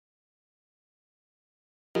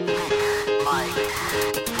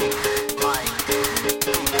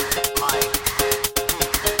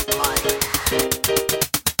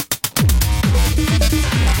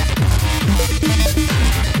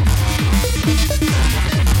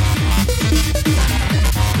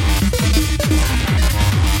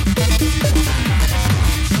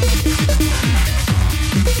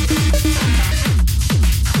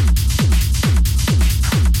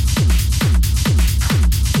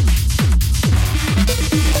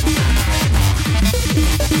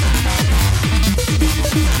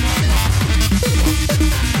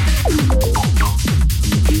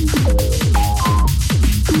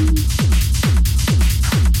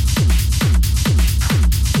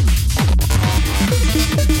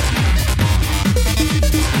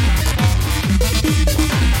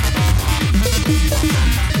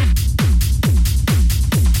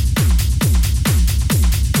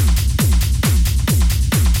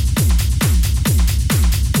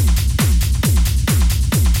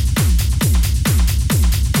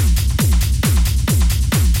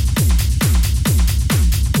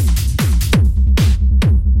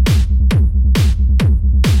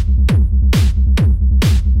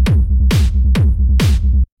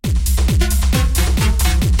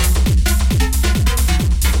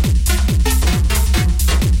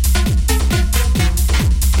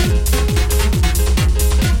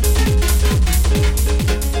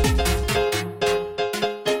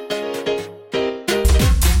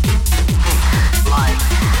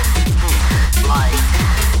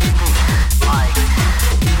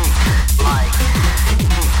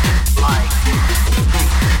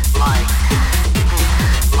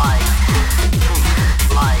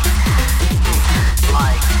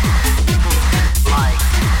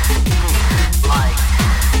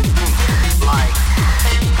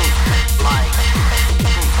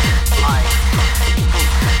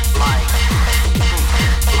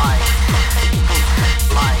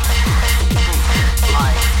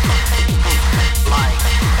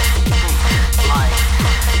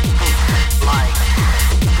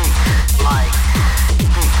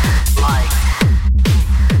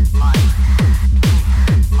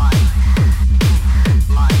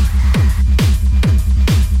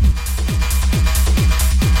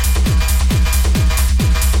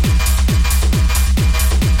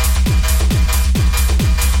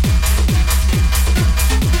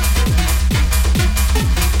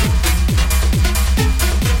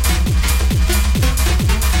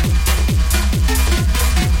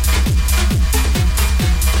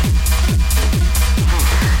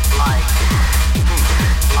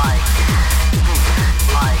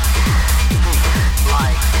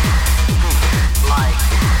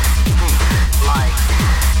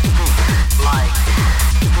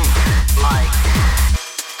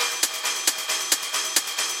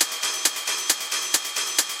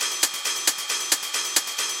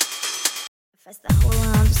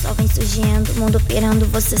sol vem surgindo, mundo pirando,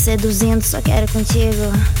 você seduzindo, só quero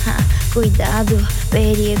contigo. Cuidado,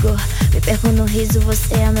 perigo, me perco no riso,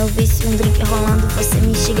 você é meu vício. Um drink rolando, você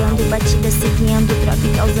me instigando, batida seguindo, drop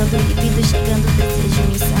causando libido, chegando, desejo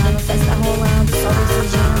insano. Festa rolando, sol vem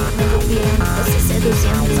surgindo, mundo pirando, você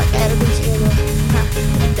seduzindo, só quero contigo.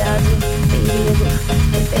 Cuidado, perigo,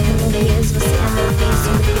 me perco no riso, você é meu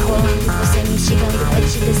vício. Um drink rolando, você me instigando,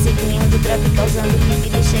 batida seguindo, drop causando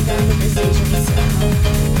libido, chegando, desejo insano.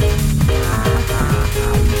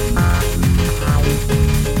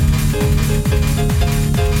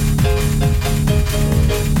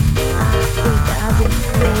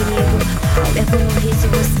 Perco no riso,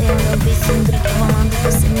 você é meu vício. Um drink rolando,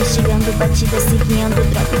 você me instigando, batida seguindo,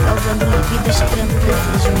 drop causando libido, chegando,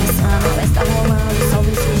 desejo insano. Festa rolando, sol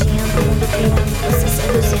vem surgindo, mundo pirando, você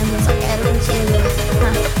seduzindo, só quero contigo.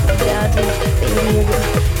 Cuidado, perigo,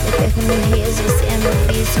 me perco no riso, você é meu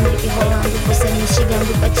vício. Um drink rolando, você me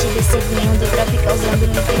instigando, batida seguindo, drop causando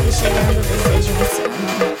libido, chegando, desejo insano.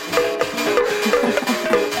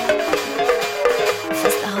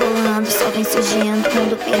 Sol vem surgindo,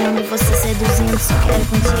 mundo pirando, você seduzindo, só quero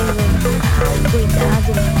contigo.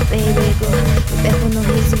 Cuidado, perigo, me perco no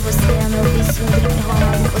riso, você é meu vício. Um drink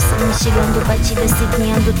rolando, você me instigando, batida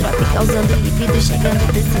seguindo, drop causando libido, chegando,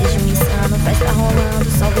 desejo insano. Festa rolando,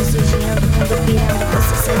 sol vem surgindo, mundo pirando,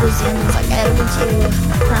 você seduzindo, só quero contigo.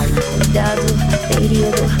 Cuidado,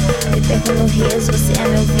 perigo, me perco no riso, você é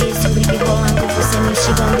meu vício. Um drink rolando, você me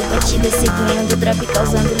instigando, batida seguindo, drop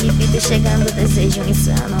causando libido, chegando, desejo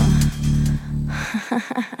insano.